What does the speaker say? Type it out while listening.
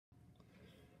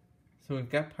So we've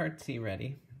got part C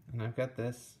ready, and I've got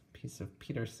this piece of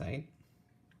petersite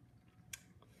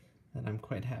that I'm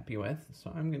quite happy with.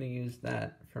 So I'm going to use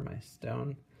that for my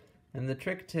stone. And the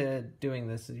trick to doing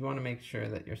this is you want to make sure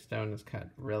that your stone is cut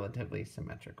relatively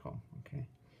symmetrical, okay?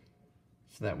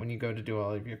 So that when you go to do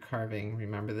all of your carving,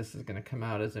 remember this is going to come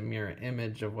out as a mirror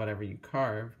image of whatever you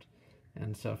carved.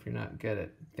 And so if you're not good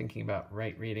at thinking about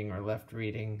right reading or left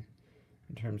reading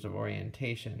in terms of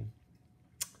orientation,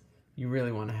 you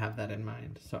really want to have that in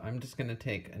mind. So I'm just going to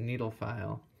take a needle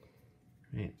file,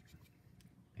 right,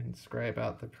 and scribe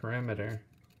out the perimeter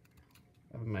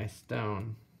of my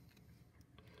stone.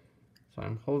 So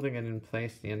I'm holding it in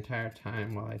place the entire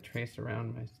time while I trace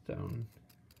around my stone.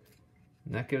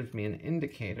 And that gives me an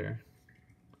indicator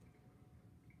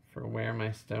for where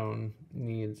my stone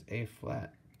needs a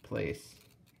flat place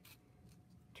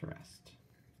to rest.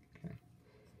 Okay.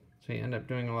 So you end up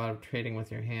doing a lot of trading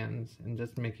with your hands and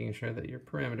just making sure that your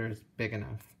perimeter is big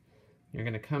enough. You're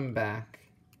going to come back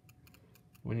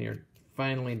when you're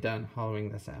finally done hollowing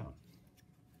this out.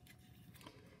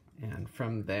 And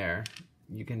from there,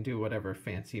 you can do whatever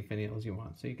fancy finials you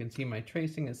want. So you can see my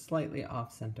tracing is slightly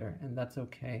off center, and that's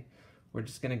okay. We're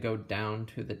just going to go down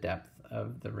to the depth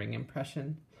of the ring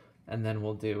impression, and then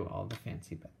we'll do all the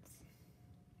fancy bits.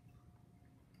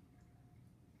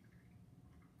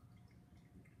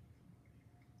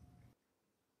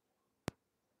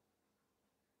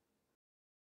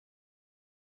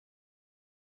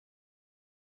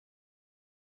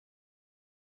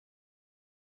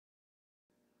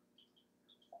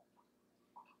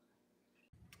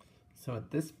 So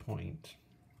at this point,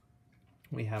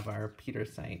 we have our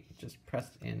petersite just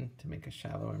pressed in to make a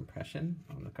shallow impression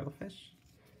on the cuttlefish,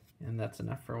 and that's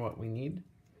enough for what we need.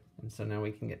 And so now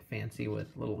we can get fancy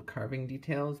with little carving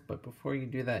details, but before you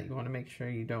do that, you want to make sure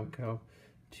you don't go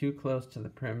too close to the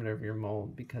perimeter of your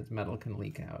mold because metal can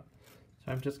leak out.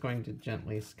 So I'm just going to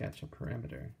gently sketch a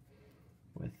perimeter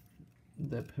with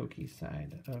the pokey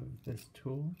side of this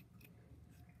tool.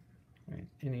 Right,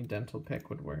 any dental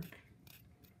pick would work.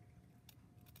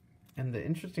 And the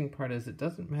interesting part is it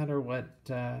doesn't matter what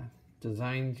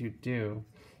designs you do,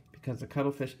 because the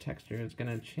cuttlefish texture is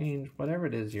going to change whatever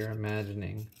it is you're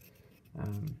imagining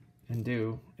and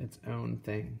do its own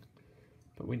thing.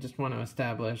 But we just want to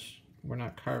establish we're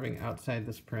not carving outside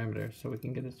this perimeter, so we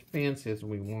can get as fancy as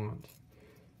we want.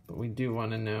 But we do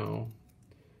want to know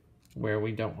where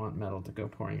we don't want metal to go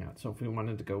pouring out. So if we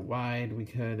wanted to go wide, we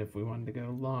could. If we wanted to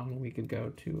go long, we could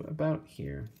go to about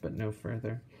here, but no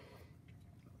further.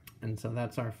 And so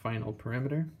that's our final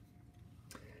perimeter.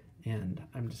 And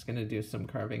I'm just going to do some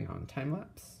carving on time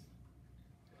lapse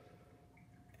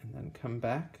and then come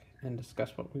back and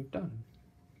discuss what we've done.